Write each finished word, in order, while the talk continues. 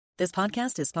This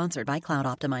podcast is sponsored by Cloud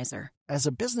Optimizer. As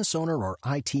a business owner or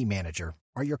IT manager,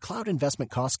 are your cloud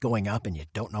investment costs going up and you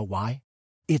don't know why?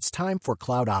 It's time for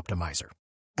Cloud Optimizer.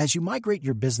 As you migrate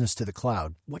your business to the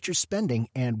cloud, what you're spending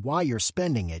and why you're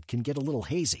spending it can get a little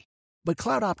hazy. But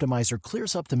Cloud Optimizer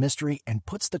clears up the mystery and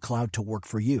puts the cloud to work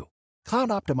for you. Cloud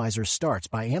Optimizer starts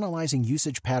by analyzing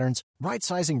usage patterns,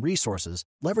 right-sizing resources,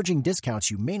 leveraging discounts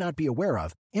you may not be aware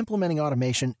of, implementing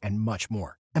automation, and much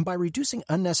more. And by reducing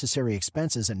unnecessary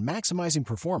expenses and maximizing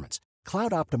performance,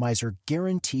 Cloud Optimizer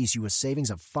guarantees you a savings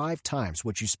of 5 times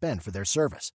what you spend for their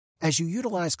service. As you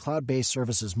utilize cloud-based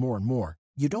services more and more,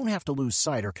 you don't have to lose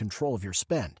sight or control of your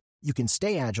spend. You can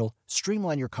stay agile,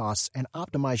 streamline your costs, and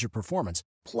optimize your performance,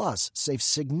 plus save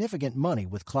significant money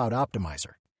with Cloud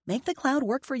Optimizer. Make the cloud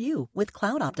work for you with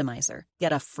Cloud Optimizer.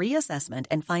 Get a free assessment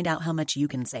and find out how much you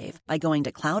can save by going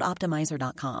to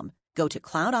cloudoptimizer.com. Go to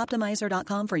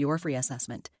cloudoptimizer.com for your free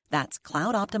assessment. That's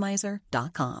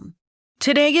cloudoptimizer.com.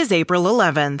 Today is April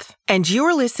 11th, and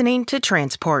you're listening to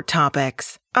Transport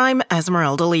Topics. I'm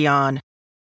Esmeralda Leon.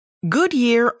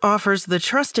 Goodyear offers the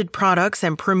trusted products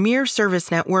and premier service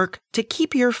network to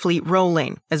keep your fleet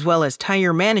rolling, as well as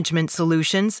tire management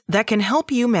solutions that can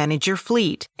help you manage your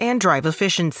fleet and drive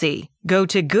efficiency. Go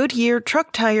to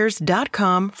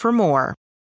GoodyearTruckTires.com for more.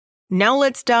 Now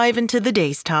let's dive into the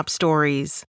day's top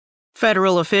stories.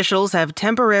 Federal officials have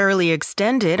temporarily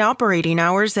extended operating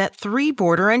hours at 3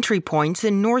 border entry points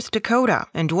in North Dakota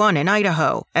and 1 in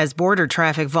Idaho, as border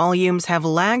traffic volumes have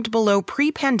lagged below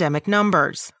pre-pandemic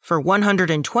numbers. For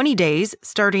 120 days,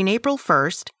 starting April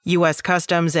 1st, U.S.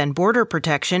 Customs and Border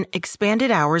Protection expanded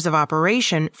hours of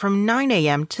operation from 9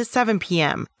 a.m. to 7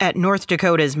 p.m. at North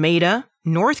Dakota's Maida,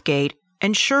 Northgate,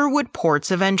 and Sherwood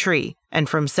ports of entry, and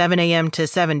from 7 a.m. to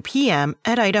 7 p.m.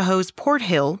 at Idaho's Port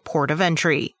Hill port of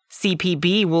entry.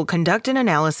 CPB will conduct an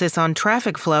analysis on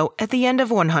traffic flow at the end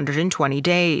of 120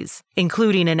 days,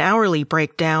 including an hourly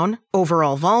breakdown,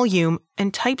 overall volume,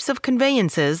 and types of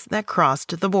conveyances that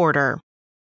crossed the border.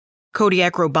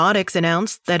 Kodiak Robotics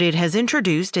announced that it has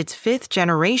introduced its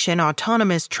 5th-generation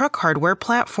autonomous truck hardware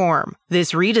platform.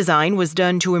 This redesign was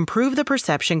done to improve the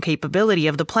perception capability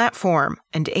of the platform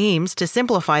and aims to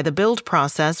simplify the build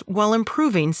process while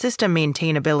improving system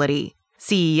maintainability.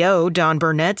 CEO Don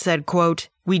Burnett said, quote,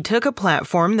 "We took a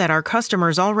platform that our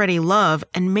customers already love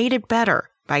and made it better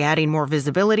by adding more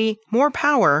visibility, more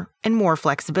power, and more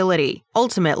flexibility,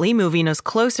 ultimately moving us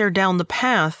closer down the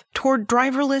path toward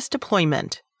driverless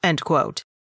deployment," end quote.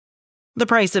 The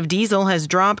price of diesel has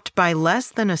dropped by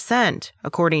less than a cent,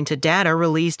 according to data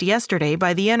released yesterday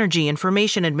by the Energy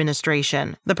Information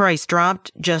Administration. The price dropped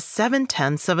just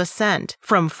 0.7 cents,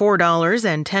 from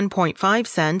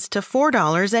 $4.10.5 to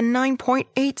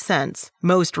 $4.09.8.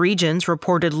 Most regions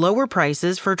reported lower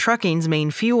prices for trucking's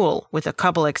main fuel, with a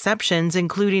couple exceptions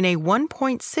including a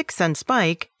 1.6 cent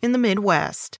spike in the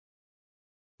Midwest.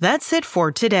 That's it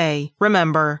for today.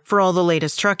 Remember, for all the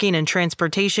latest trucking and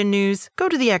transportation news, go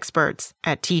to the experts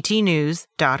at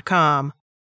ttnews.com.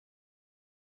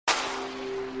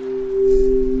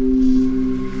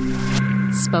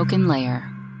 Spoken Layer.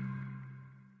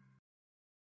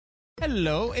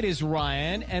 Hello, it is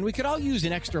Ryan, and we could all use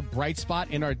an extra bright spot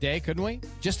in our day, couldn't we?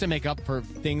 Just to make up for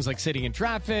things like sitting in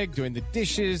traffic, doing the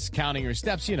dishes, counting your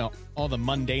steps, you know, all the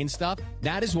mundane stuff.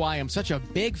 That is why I'm such a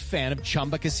big fan of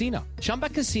Chumba Casino. Chumba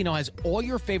Casino has all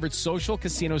your favorite social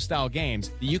casino-style games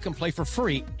that you can play for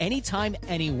free anytime,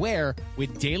 anywhere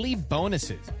with daily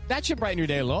bonuses. That should brighten your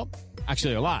day a little.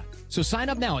 Actually, a lot. So sign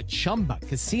up now at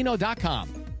ChumbaCasino.com.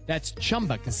 That's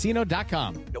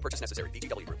ChumbaCasino.com. No purchase necessary.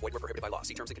 VGW Group. Void where prohibited by law.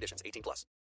 See terms and conditions. 18+.